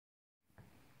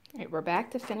Alright, we're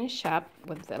back to finish up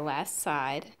with the last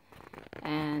side,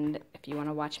 and if you want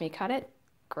to watch me cut it,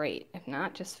 great. If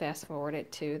not, just fast forward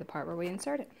it to the part where we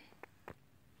insert it.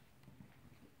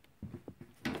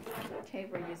 Okay,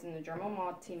 we're using the Dremel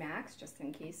Multi-Max, just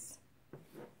in case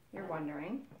you're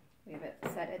wondering. We have it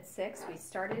set at 6. We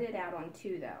started it out on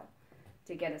 2 though,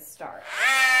 to get a start.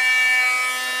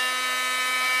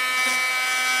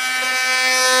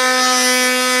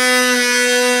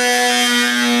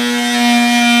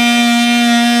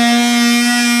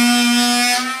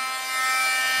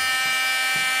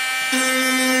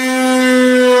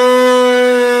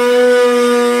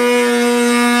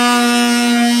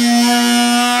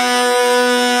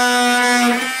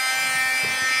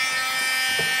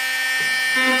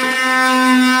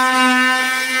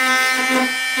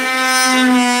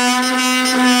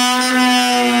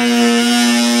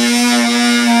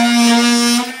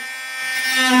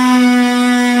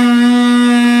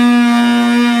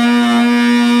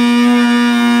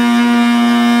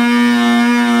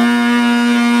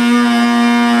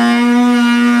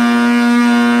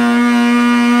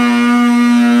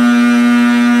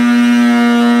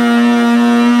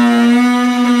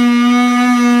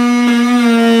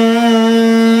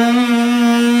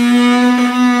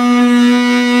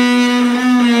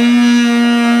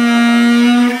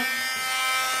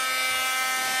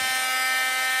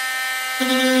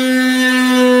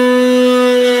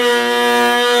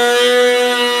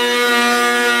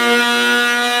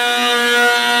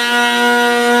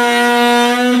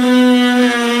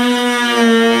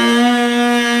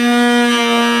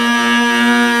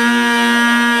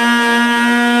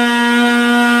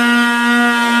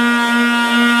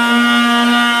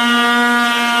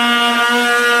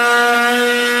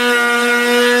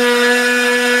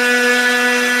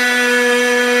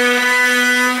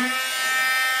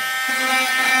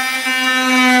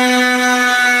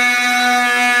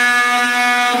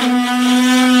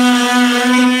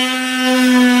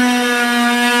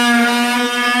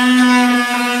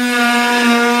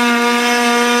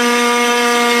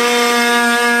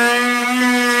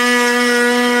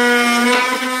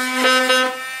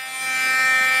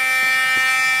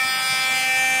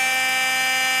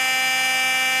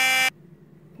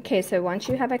 Okay, so once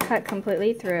you have it cut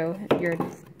completely through, your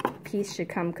piece should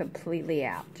come completely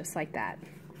out, just like that.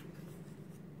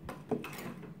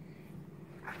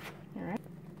 Alright.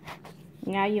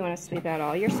 Now you want to sweep out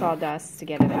all your sawdust to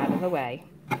get it out of the way.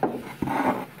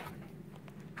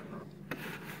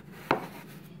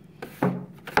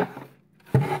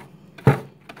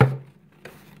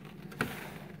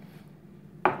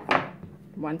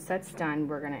 Once that's done,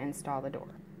 we're going to install the door.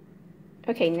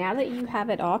 Okay, now that you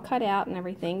have it all cut out and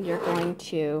everything, you're going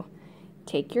to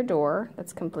take your door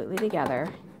that's completely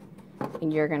together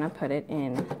and you're going to put it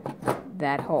in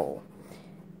that hole.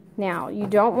 Now, you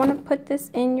don't want to put this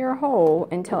in your hole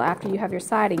until after you have your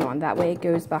siding on. That way it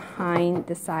goes behind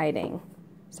the siding.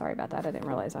 Sorry about that, I didn't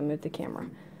realize I moved the camera.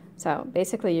 So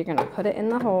basically you're going to put it in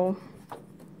the hole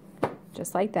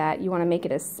just like that. You want to make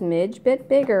it a smidge bit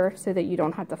bigger so that you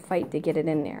don't have to fight to get it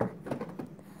in there.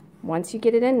 Once you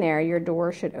get it in there, your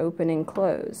door should open and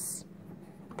close.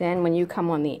 Then when you come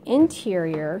on the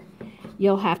interior,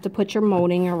 you'll have to put your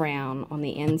molding around on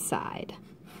the inside.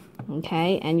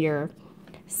 Okay, and your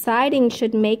siding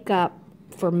should make up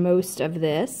for most of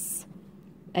this,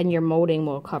 and your molding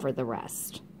will cover the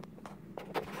rest.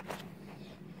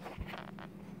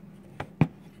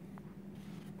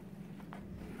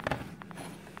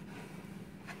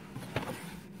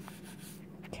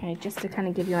 Okay, just to kind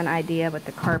of give you an idea with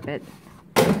the carpet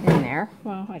in there.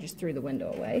 Well, I just threw the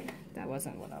window away. That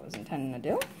wasn't what I was intending to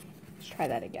do. Let's try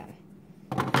that again.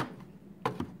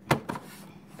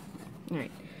 Alright,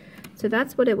 so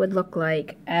that's what it would look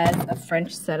like as a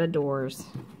French set of doors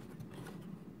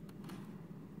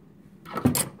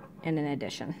in an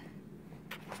addition.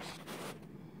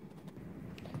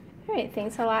 Alright,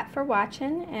 thanks a lot for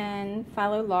watching, and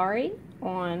follow Laurie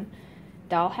on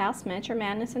Dollhouse Miniature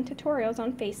Madness and Tutorials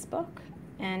on Facebook,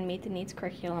 and Meet the Needs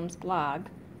Curriculum's blog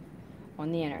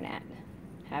on the internet.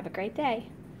 Have a great day.